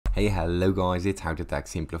Hey, hello guys, it's How to Tech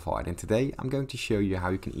Simplified, and today I'm going to show you how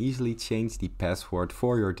you can easily change the password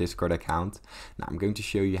for your Discord account. Now I'm going to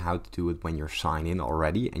show you how to do it when you're signed in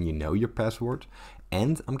already and you know your password,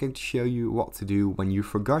 and I'm going to show you what to do when you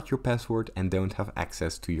forgot your password and don't have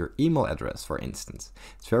access to your email address, for instance.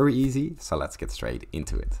 It's very easy, so let's get straight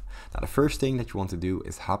into it. Now the first thing that you want to do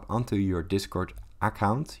is hop onto your Discord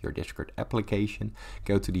account, your Discord application,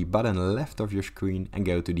 go to the button left of your screen and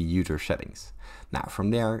go to the user settings. Now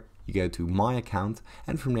from there you go to my account,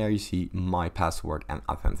 and from there you see my password and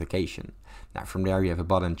authentication. Now from there you have a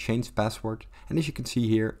button change password, and as you can see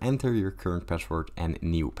here, enter your current password and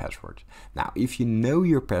new password. Now if you know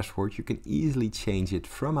your password, you can easily change it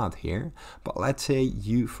from out here, but let's say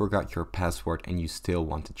you forgot your password and you still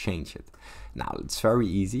want to change it. Now it's very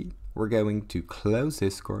easy. We're going to close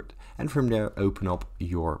Discord, and from there open up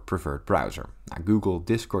your preferred browser. Now Google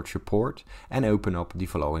Discord support and open up the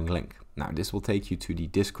following link. Now this will take you to the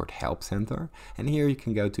Discord help center, and here you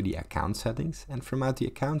can go to the account settings, and from out the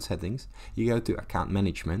account settings you go to account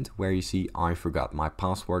management, where you see I forgot my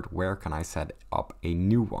password, where can I set up a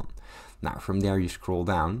new one. Now from there you scroll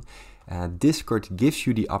down. Discord gives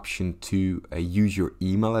you the option to use your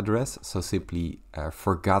email address, so simply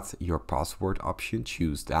forgot your password option,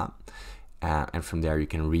 choose that. And from there you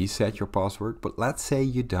can reset your password. But let's say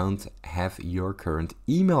you don't have your current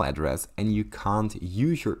email address and you can't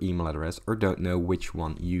use your email address or don't know which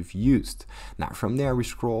one you've used. Now from there we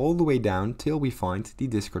scroll all the way down till we find the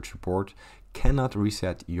Discord support cannot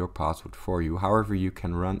reset your password for you. However, you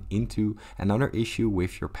can run into another issue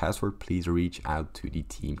with your password. Please reach out to the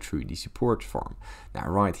team through the support form. Now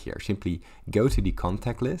right here, simply go to the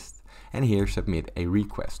contact list and here submit a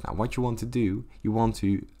request. Now what you want to do, you want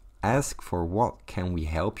to ask for what can we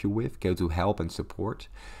help you with. Go to help and support.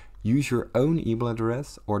 Use your own email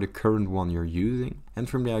address or the current one you're using, and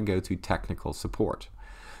from there go to technical support.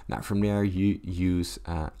 Now from there you use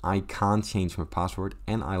I can't change my password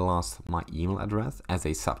and I lost my email address as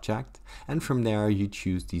a subject, and from there you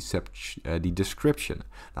choose the description.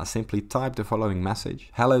 Now simply type the following message: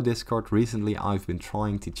 hello Discord, recently I've been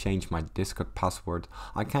trying to change my Discord password.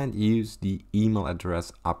 I can't use the email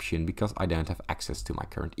address option because I don't have access to my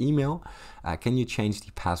current email. Can you change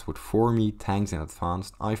the password for me? Thanks in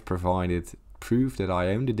advance. I've provided proof that I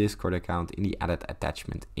own the Discord account in the added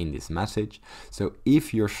attachment in this message. So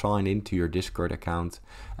if you're signed into your Discord account,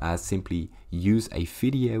 simply use a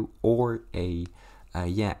video or a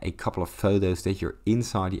couple of photos that you're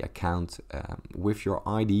inside the account with your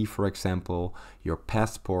ID, for example, your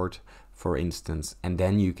passport, for instance, and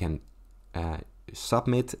then you can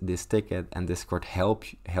submit this ticket, and Discord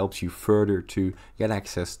helps you further to get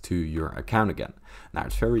access to your account again. Now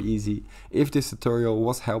it's very easy. If this tutorial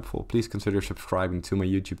was helpful, please consider subscribing to my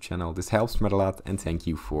YouTube channel. This helps me a lot, and thank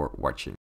you for watching.